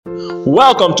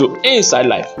Welcome to Inside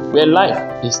Life, where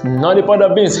life is not a pot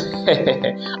of beans.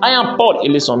 I am Paul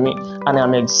Elisomi, and I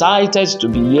am excited to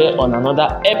be here on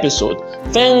another episode.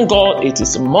 Thank God it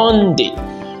is Monday.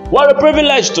 What a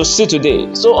privilege to see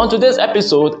today. So on today's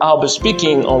episode, I'll be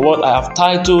speaking on what I have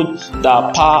titled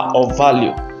The Power of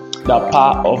Value. The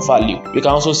power of value. You can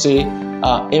also say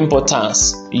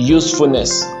importance,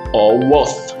 usefulness, or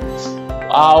worth.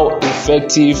 How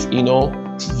effective,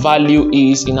 value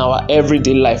is in our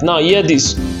everyday life. Now, hear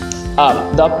this.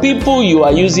 The people you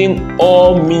are using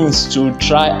all means to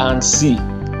try and see.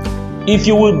 If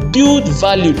you will build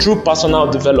value through personal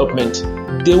development,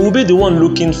 they will be the one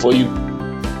looking for you.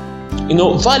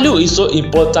 Value is so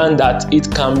important that it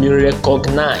can be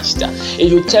recognized.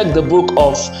 If you check the book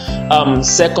of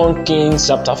 2 Kings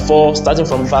chapter 4, starting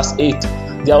from verse 8,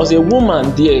 there was a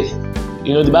woman there.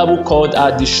 The Bible called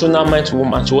her the Shunammite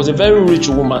woman. She was a very rich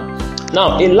woman.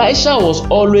 Now, Elisha was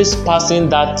always passing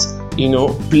that,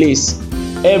 place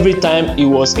every time he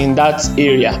was in that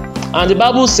area. And the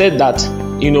Bible said that,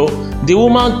 the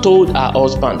woman told her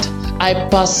husband, I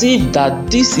perceive that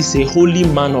this is a holy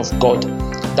man of God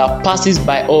that passes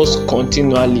by us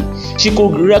continually. She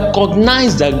could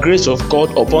recognize the grace of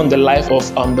God upon the life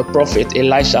of the prophet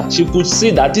Elisha. She could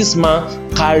see that this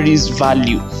man carries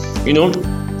value,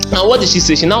 Now, what did she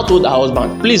say? She now told her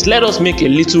husband, please let us make a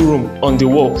little room on the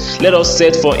wall. Let us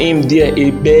set for him there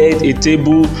a bed, a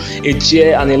table, a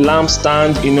chair, and a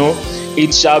lampstand.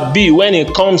 It shall be when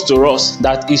it comes to us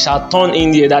that he shall turn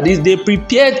in there. That is, they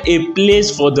prepared a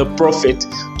place for the prophet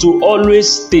to always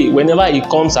stay whenever he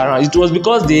comes around. It was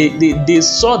because they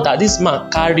saw that this man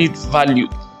carried value.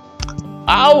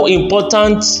 What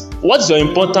is your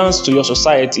importance to your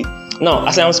society? Now,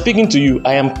 as I am speaking to you,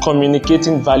 I am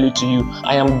communicating value to you.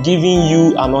 I am giving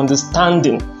you an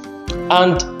understanding.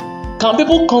 And can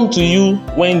people come to you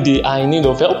when they are in need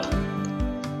of help?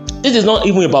 This is not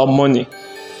even about money.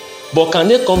 But can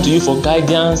they come to you for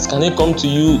guidance? Can they come to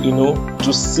you,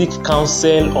 to seek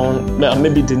counsel on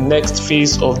maybe the next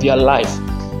phase of their life?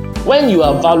 When you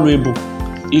are valuable,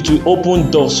 it will open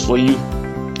doors for you.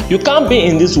 You can't be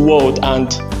in this world and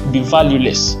be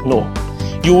valueless. No.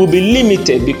 You will be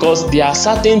limited because there are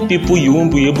certain people you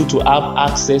won't be able to have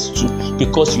access to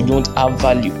because you don't have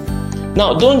value.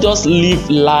 Now, don't just live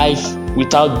life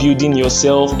without building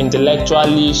yourself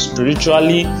intellectually,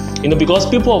 spiritually, because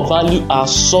people of value are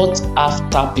sought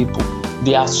after people.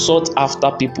 They are sought after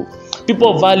people.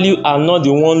 People of value are not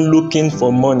the one looking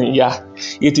for money. Yeah,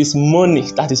 it is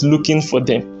money that is looking for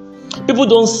them. People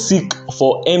don't seek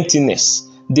for emptiness.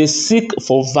 They seek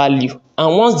for value.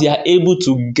 And once they are able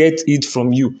to get it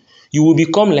from you, you will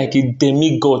become like a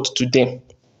demigod to them.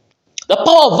 The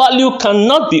power of value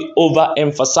cannot be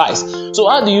overemphasized. So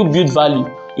how do you build value?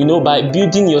 By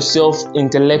building yourself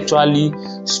intellectually,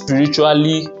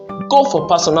 spiritually. Go for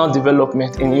personal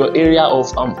development in your area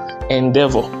of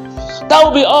endeavor. That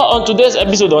will be all on today's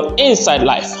episode on Inside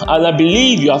Life. And I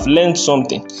believe you have learned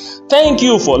something. Thank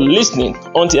you for listening.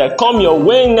 Until I come your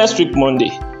way next week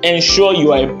Monday, ensure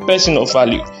you are a person of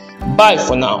value. Bye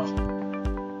for now.